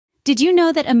Did you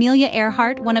know that Amelia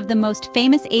Earhart, one of the most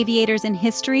famous aviators in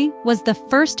history, was the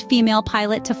first female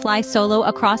pilot to fly solo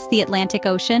across the Atlantic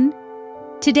Ocean?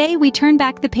 Today, we turn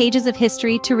back the pages of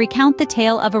history to recount the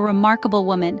tale of a remarkable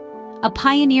woman, a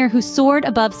pioneer who soared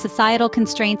above societal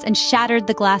constraints and shattered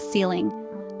the glass ceiling.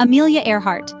 Amelia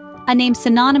Earhart, a name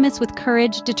synonymous with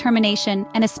courage, determination,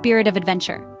 and a spirit of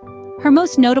adventure. Her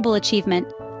most notable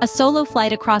achievement, a solo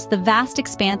flight across the vast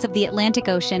expanse of the Atlantic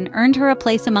Ocean, earned her a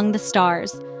place among the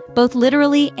stars, both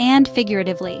literally and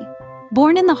figuratively.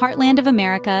 Born in the heartland of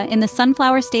America in the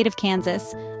Sunflower State of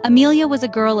Kansas, Amelia was a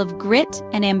girl of grit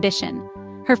and ambition.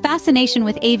 Her fascination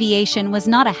with aviation was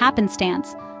not a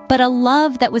happenstance, but a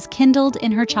love that was kindled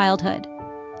in her childhood.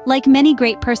 Like many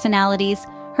great personalities,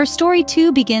 her story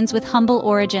too begins with humble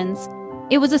origins.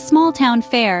 It was a small-town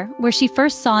fair where she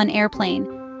first saw an airplane,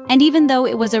 and even though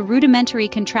it was a rudimentary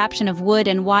contraption of wood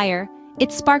and wire,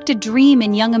 it sparked a dream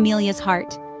in young Amelia's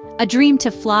heart. A dream to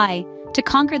fly, to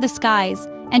conquer the skies,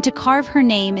 and to carve her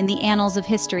name in the annals of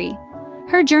history.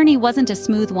 Her journey wasn't a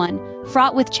smooth one,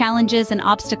 fraught with challenges and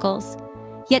obstacles.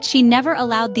 Yet she never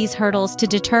allowed these hurdles to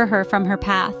deter her from her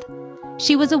path.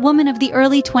 She was a woman of the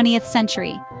early 20th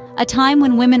century, a time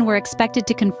when women were expected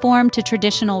to conform to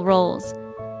traditional roles.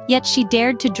 Yet she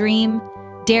dared to dream,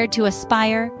 dared to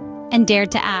aspire, and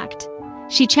dared to act.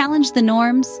 She challenged the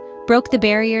norms, broke the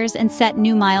barriers, and set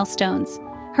new milestones.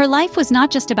 Her life was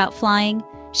not just about flying.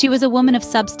 She was a woman of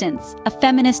substance, a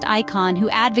feminist icon who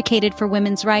advocated for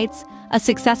women's rights, a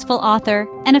successful author,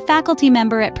 and a faculty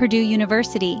member at Purdue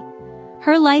University.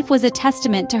 Her life was a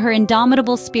testament to her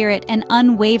indomitable spirit and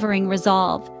unwavering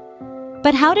resolve.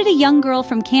 But how did a young girl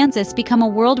from Kansas become a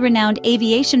world-renowned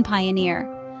aviation pioneer?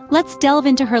 Let's delve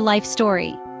into her life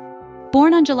story.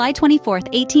 Born on July 24,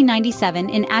 1897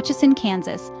 in Atchison,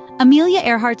 Kansas, Amelia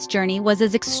Earhart's journey was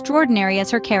as extraordinary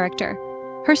as her character.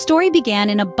 Her story began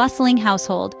in a bustling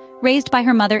household, raised by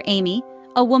her mother Amy,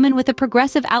 a woman with a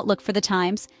progressive outlook for the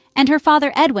times, and her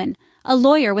father Edwin, a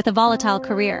lawyer with a volatile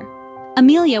career.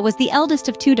 Amelia was the eldest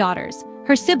of two daughters.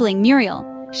 Her sibling, Muriel,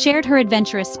 shared her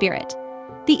adventurous spirit.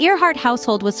 The Earhart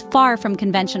household was far from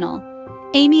conventional.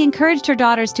 Amy encouraged her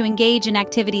daughters to engage in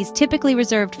activities typically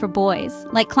reserved for boys,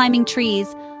 like climbing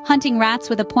trees, hunting rats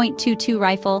with a .22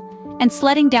 rifle, and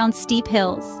sledding down steep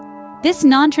hills. This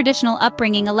non-traditional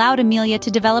upbringing allowed Amelia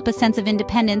to develop a sense of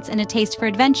independence and a taste for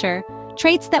adventure,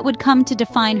 traits that would come to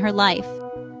define her life.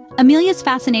 Amelia's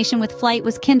fascination with flight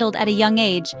was kindled at a young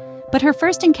age, but her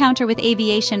first encounter with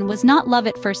aviation was not love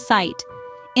at first sight.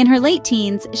 In her late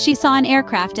teens, she saw an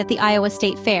aircraft at the Iowa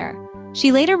State Fair.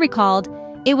 She later recalled,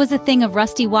 "It was a thing of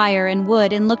rusty wire and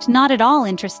wood and looked not at all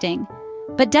interesting."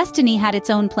 But destiny had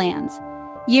its own plans.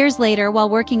 Years later, while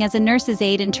working as a nurse's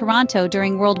aide in Toronto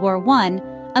during World War I,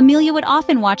 Amelia would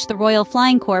often watch the Royal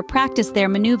Flying Corps practice their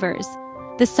maneuvers.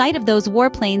 The sight of those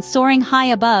warplanes soaring high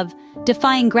above,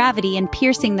 defying gravity and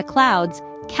piercing the clouds,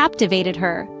 captivated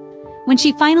her. When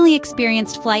she finally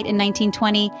experienced flight in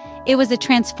 1920, it was a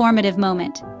transformative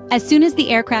moment. As soon as the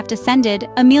aircraft ascended,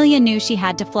 Amelia knew she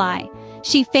had to fly.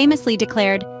 She famously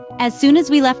declared, "As soon as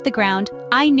we left the ground,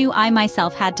 I knew I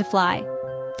myself had to fly."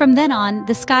 From then on,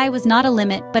 the sky was not a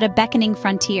limit but a beckoning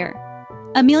frontier.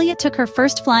 Amelia took her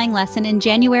first flying lesson in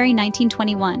January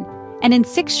 1921, and in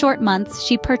 6 short months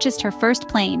she purchased her first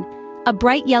plane, a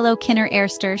bright yellow Kinner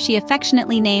Airster she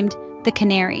affectionately named the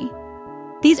Canary.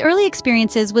 These early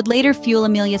experiences would later fuel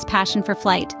Amelia's passion for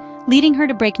flight, leading her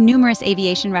to break numerous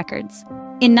aviation records.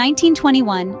 In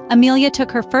 1921, Amelia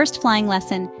took her first flying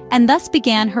lesson and thus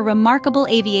began her remarkable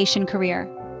aviation career.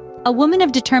 A woman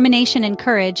of determination and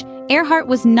courage, Earhart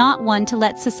was not one to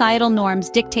let societal norms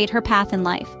dictate her path in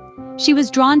life. She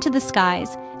was drawn to the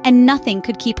skies, and nothing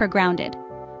could keep her grounded.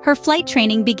 Her flight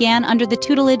training began under the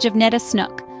tutelage of Netta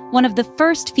Snook, one of the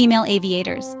first female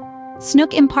aviators.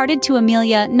 Snook imparted to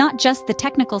Amelia not just the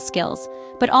technical skills,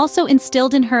 but also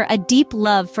instilled in her a deep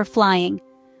love for flying.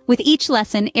 With each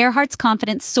lesson, Earhart's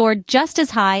confidence soared just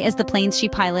as high as the planes she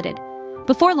piloted.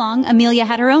 Before long, Amelia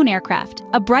had her own aircraft,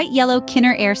 a bright yellow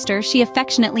Kinner Airster she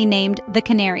affectionately named the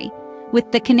Canary.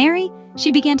 With the Canary,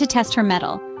 she began to test her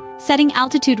mettle, setting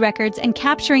altitude records and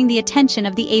capturing the attention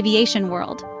of the aviation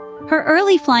world. Her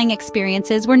early flying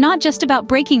experiences were not just about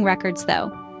breaking records,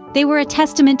 though. They were a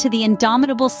testament to the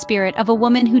indomitable spirit of a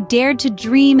woman who dared to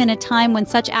dream in a time when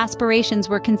such aspirations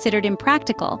were considered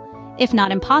impractical, if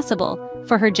not impossible,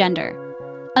 for her gender.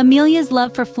 Amelia's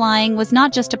love for flying was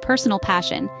not just a personal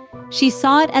passion. She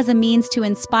saw it as a means to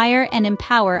inspire and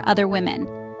empower other women.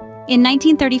 In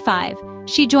 1935,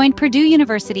 she joined Purdue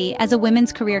University as a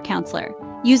women's career counselor,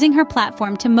 using her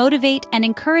platform to motivate and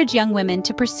encourage young women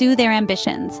to pursue their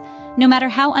ambitions, no matter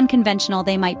how unconventional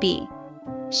they might be.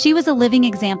 She was a living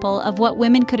example of what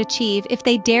women could achieve if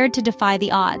they dared to defy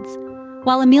the odds.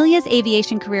 While Amelia's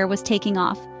aviation career was taking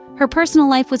off, her personal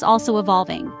life was also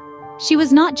evolving. She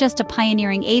was not just a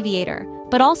pioneering aviator,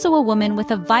 but also a woman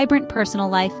with a vibrant personal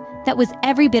life that was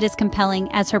every bit as compelling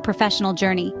as her professional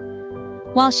journey.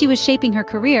 While she was shaping her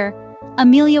career,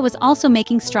 Amelia was also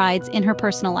making strides in her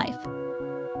personal life.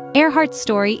 Earhart's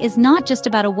story is not just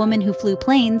about a woman who flew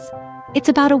planes, it's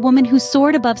about a woman who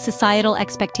soared above societal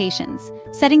expectations,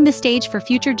 setting the stage for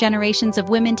future generations of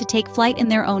women to take flight in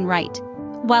their own right.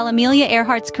 While Amelia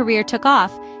Earhart's career took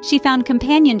off, she found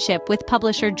companionship with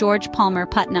publisher George Palmer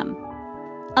Putnam.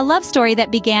 A love story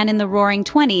that began in the Roaring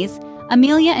 '20s,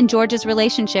 Amelia and George's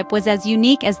relationship was as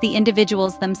unique as the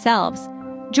individuals themselves.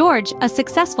 George, a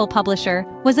successful publisher,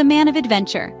 was a man of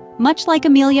adventure, much like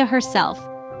Amelia herself.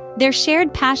 Their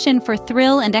shared passion for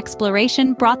thrill and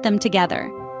exploration brought them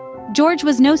together. George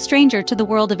was no stranger to the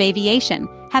world of aviation,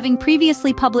 having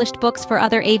previously published books for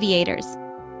other aviators.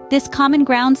 This common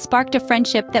ground sparked a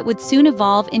friendship that would soon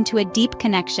evolve into a deep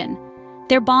connection.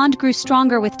 Their bond grew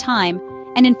stronger with time,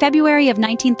 and in February of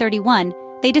 1931,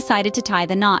 they decided to tie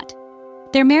the knot.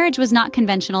 Their marriage was not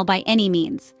conventional by any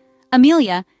means.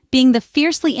 Amelia, being the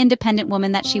fiercely independent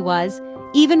woman that she was,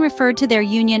 even referred to their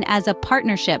union as a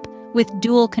partnership with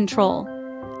dual control.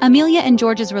 Amelia and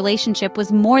George's relationship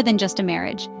was more than just a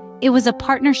marriage. It was a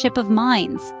partnership of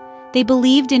minds. They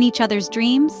believed in each other's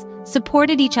dreams,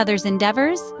 supported each other's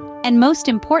endeavors, and most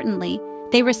importantly,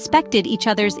 they respected each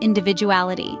other's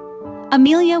individuality.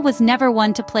 Amelia was never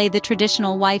one to play the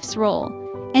traditional wife's role,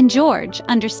 and George,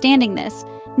 understanding this,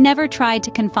 never tried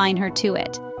to confine her to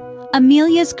it.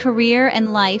 Amelia's career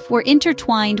and life were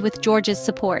intertwined with George's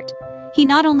support. He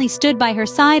not only stood by her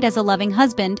side as a loving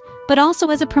husband, but also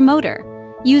as a promoter,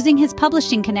 using his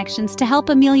publishing connections to help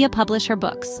Amelia publish her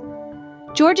books.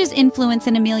 George's influence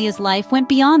in Amelia's life went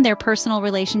beyond their personal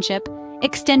relationship,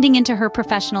 extending into her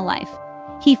professional life.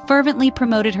 He fervently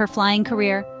promoted her flying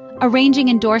career, arranging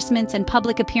endorsements and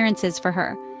public appearances for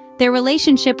her. Their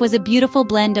relationship was a beautiful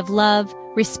blend of love,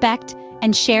 respect,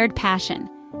 and shared passion.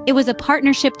 It was a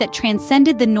partnership that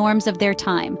transcended the norms of their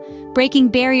time, breaking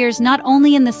barriers not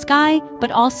only in the sky,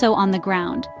 but also on the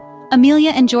ground. Amelia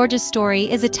and George's story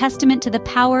is a testament to the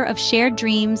power of shared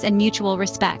dreams and mutual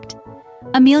respect.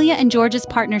 Amelia and George's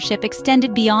partnership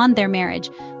extended beyond their marriage,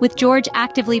 with George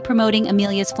actively promoting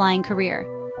Amelia's flying career.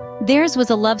 Theirs was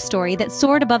a love story that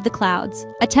soared above the clouds,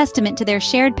 a testament to their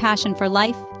shared passion for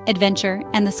life, adventure,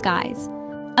 and the skies.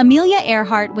 Amelia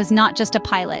Earhart was not just a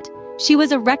pilot, she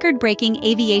was a record-breaking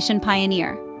aviation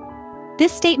pioneer.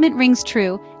 This statement rings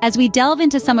true as we delve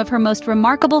into some of her most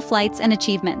remarkable flights and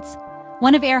achievements.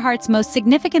 One of Earhart's most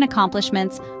significant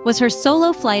accomplishments was her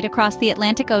solo flight across the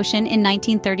Atlantic Ocean in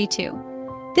 1932.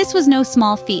 This was no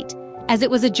small feat, as it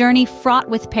was a journey fraught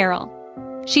with peril.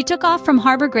 She took off from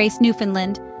Harbor Grace,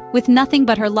 Newfoundland, with nothing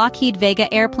but her Lockheed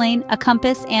Vega airplane, a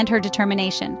compass, and her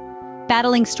determination.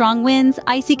 Battling strong winds,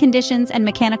 icy conditions, and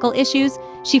mechanical issues,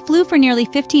 she flew for nearly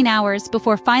 15 hours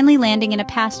before finally landing in a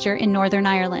pasture in Northern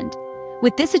Ireland.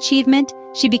 With this achievement,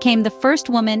 she became the first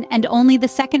woman and only the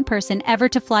second person ever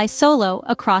to fly solo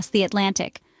across the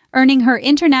Atlantic, earning her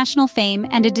international fame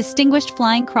and a Distinguished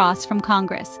Flying Cross from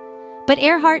Congress. But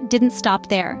Earhart didn't stop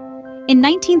there. In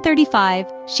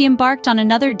 1935, she embarked on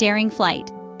another daring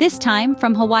flight, this time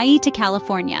from Hawaii to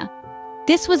California.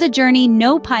 This was a journey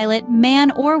no pilot,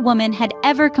 man or woman, had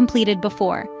ever completed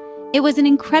before. It was an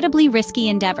incredibly risky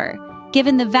endeavor,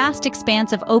 given the vast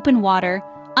expanse of open water,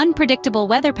 unpredictable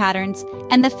weather patterns,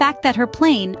 and the fact that her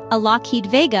plane, a Lockheed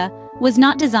Vega, was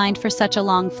not designed for such a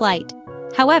long flight.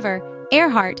 However,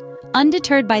 Earhart,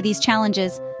 undeterred by these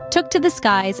challenges, took to the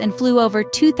skies and flew over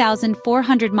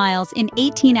 2,400 miles in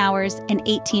 18 hours and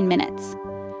 18 minutes.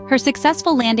 Her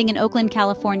successful landing in Oakland,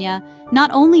 California, not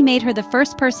only made her the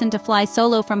first person to fly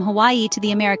solo from Hawaii to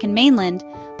the American mainland,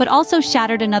 but also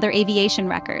shattered another aviation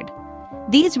record.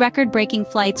 These record-breaking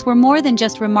flights were more than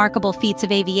just remarkable feats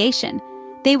of aviation.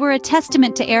 They were a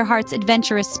testament to Earhart's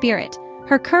adventurous spirit,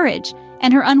 her courage,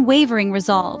 and her unwavering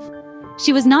resolve.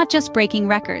 She was not just breaking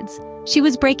records, she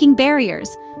was breaking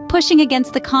barriers, pushing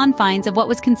against the confines of what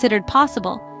was considered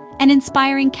possible, and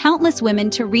inspiring countless women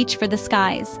to reach for the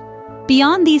skies.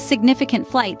 Beyond these significant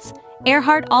flights,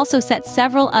 Earhart also set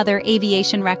several other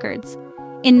aviation records.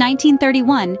 In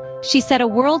 1931, she set a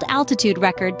world altitude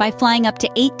record by flying up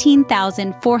to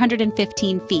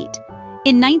 18,415 feet.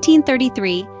 In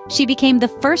 1933, she became the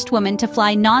first woman to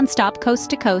fly non-stop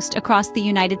coast-to-coast across the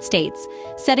United States,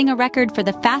 setting a record for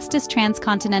the fastest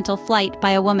transcontinental flight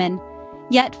by a woman.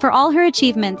 Yet, for all her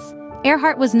achievements,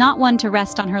 Earhart was not one to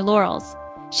rest on her laurels.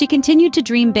 She continued to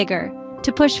dream bigger,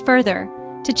 to push further,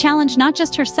 to challenge not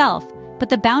just herself, but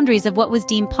the boundaries of what was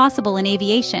deemed possible in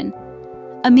aviation.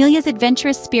 Amelia's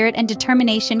adventurous spirit and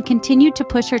determination continued to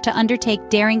push her to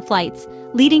undertake daring flights,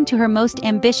 leading to her most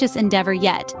ambitious endeavor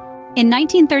yet. In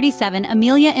 1937,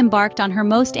 Amelia embarked on her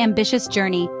most ambitious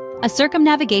journey, a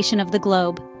circumnavigation of the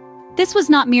globe. This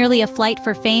was not merely a flight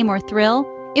for fame or thrill,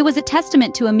 it was a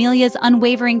testament to Amelia's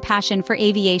unwavering passion for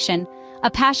aviation,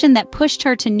 a passion that pushed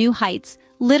her to new heights,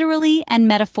 literally and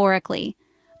metaphorically.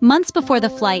 Months before the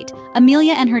flight,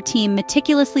 Amelia and her team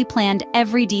meticulously planned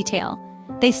every detail.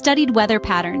 They studied weather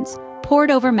patterns,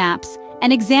 pored over maps,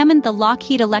 and examined the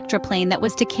Lockheed Electra plane that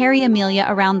was to carry Amelia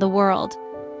around the world.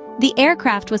 The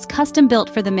aircraft was custom-built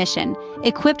for the mission,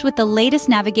 equipped with the latest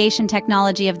navigation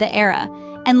technology of the era,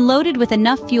 and loaded with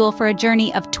enough fuel for a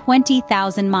journey of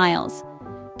 20,000 miles.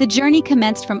 The journey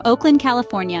commenced from Oakland,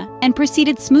 California, and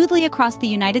proceeded smoothly across the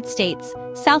United States,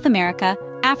 South America,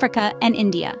 Africa, and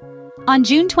India. On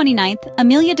June 29th,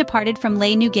 Amelia departed from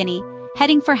Lae, New Guinea,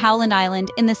 heading for Howland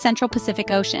Island in the Central Pacific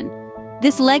Ocean.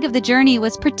 This leg of the journey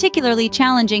was particularly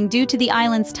challenging due to the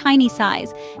island's tiny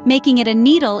size, making it a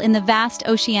needle in the vast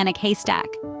oceanic haystack.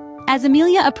 As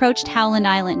Amelia approached Howland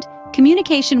Island,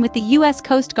 communication with the U.S.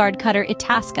 Coast Guard cutter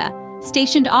Itasca,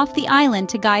 stationed off the island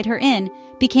to guide her in,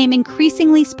 became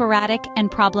increasingly sporadic and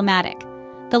problematic.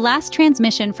 The last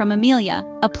transmission from Amelia,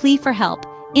 a plea for help,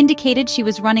 indicated she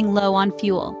was running low on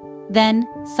fuel. Then,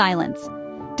 silence.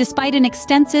 Despite an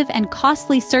extensive and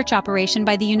costly search operation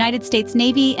by the United States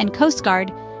Navy and Coast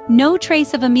Guard, no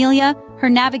trace of Amelia, her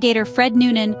navigator Fred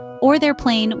Noonan, or their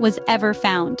plane was ever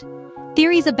found.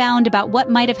 Theories abound about what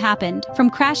might have happened, from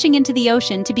crashing into the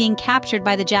ocean to being captured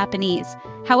by the Japanese.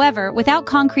 However, without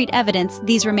concrete evidence,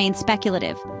 these remain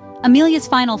speculative. Amelia's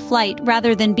final flight,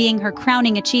 rather than being her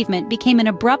crowning achievement, became an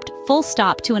abrupt full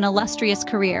stop to an illustrious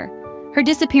career. Her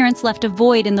disappearance left a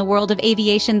void in the world of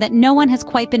aviation that no one has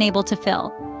quite been able to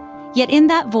fill. Yet in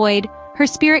that void, her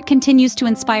spirit continues to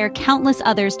inspire countless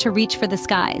others to reach for the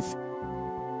skies.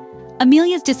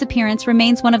 Amelia's disappearance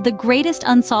remains one of the greatest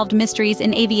unsolved mysteries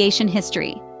in aviation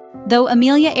history. Though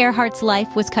Amelia Earhart's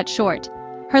life was cut short,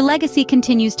 her legacy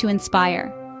continues to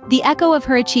inspire. The echo of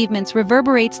her achievements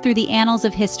reverberates through the annals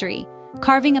of history,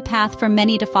 carving a path for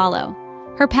many to follow.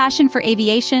 Her passion for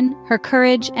aviation, her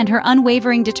courage, and her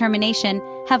unwavering determination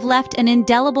have left an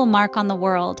indelible mark on the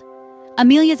world.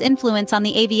 Amelia's influence on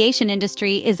the aviation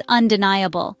industry is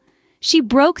undeniable. She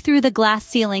broke through the glass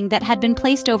ceiling that had been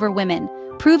placed over women,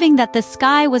 proving that the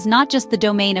sky was not just the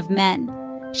domain of men.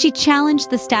 She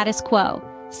challenged the status quo,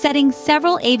 setting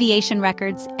several aviation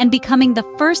records and becoming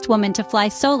the first woman to fly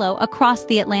solo across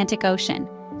the Atlantic Ocean.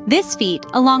 This feat,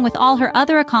 along with all her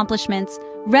other accomplishments,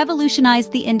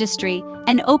 revolutionized the industry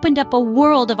and opened up a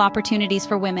world of opportunities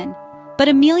for women. But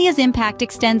Amelia's impact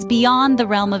extends beyond the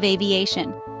realm of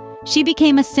aviation. She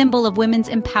became a symbol of women's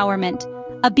empowerment,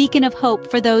 a beacon of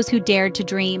hope for those who dared to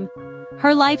dream.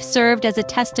 Her life served as a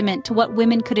testament to what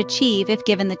women could achieve if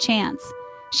given the chance.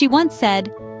 She once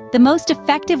said, "The most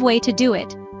effective way to do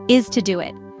it is to do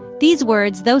it." These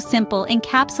words, though simple,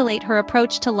 encapsulate her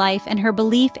approach to life and her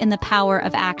belief in the power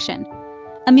of action.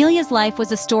 Amelia's life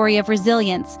was a story of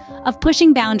resilience, of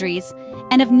pushing boundaries,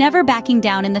 and of never backing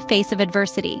down in the face of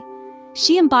adversity.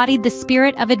 She embodied the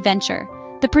spirit of adventure,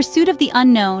 the pursuit of the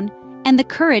unknown, and the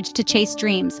courage to chase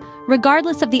dreams,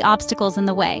 regardless of the obstacles in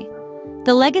the way.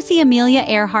 The legacy Amelia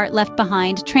Earhart left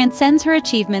behind transcends her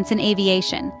achievements in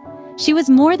aviation. She was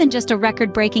more than just a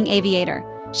record-breaking aviator.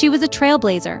 She was a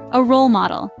trailblazer, a role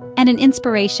model, and an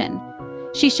inspiration.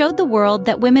 She showed the world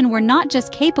that women were not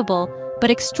just capable,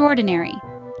 but extraordinary.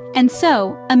 And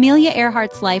so, Amelia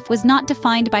Earhart's life was not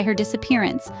defined by her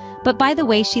disappearance, but by the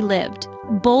way she lived,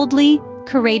 boldly,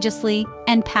 courageously,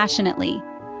 and passionately.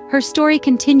 Her story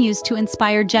continues to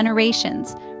inspire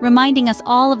generations, reminding us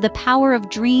all of the power of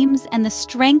dreams and the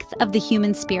strength of the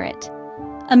human spirit.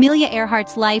 Amelia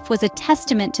Earhart's life was a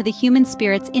testament to the human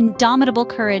spirit's indomitable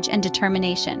courage and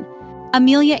determination.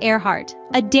 Amelia Earhart,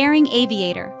 a daring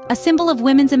aviator, a symbol of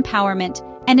women's empowerment,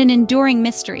 and an enduring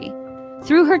mystery.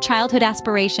 Through her childhood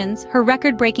aspirations, her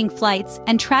record-breaking flights,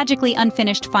 and tragically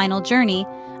unfinished final journey,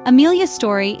 Amelia's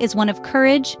story is one of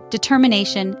courage,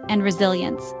 determination, and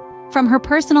resilience. From her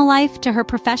personal life to her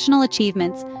professional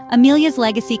achievements, Amelia's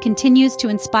legacy continues to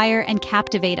inspire and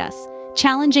captivate us,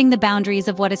 challenging the boundaries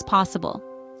of what is possible.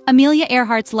 Amelia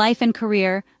Earhart's life and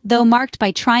career, though marked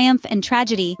by triumph and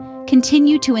tragedy,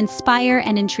 continue to inspire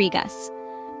and intrigue us.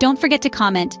 Don't forget to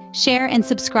comment, share, and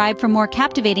subscribe for more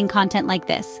captivating content like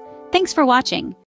this. Thanks for watching.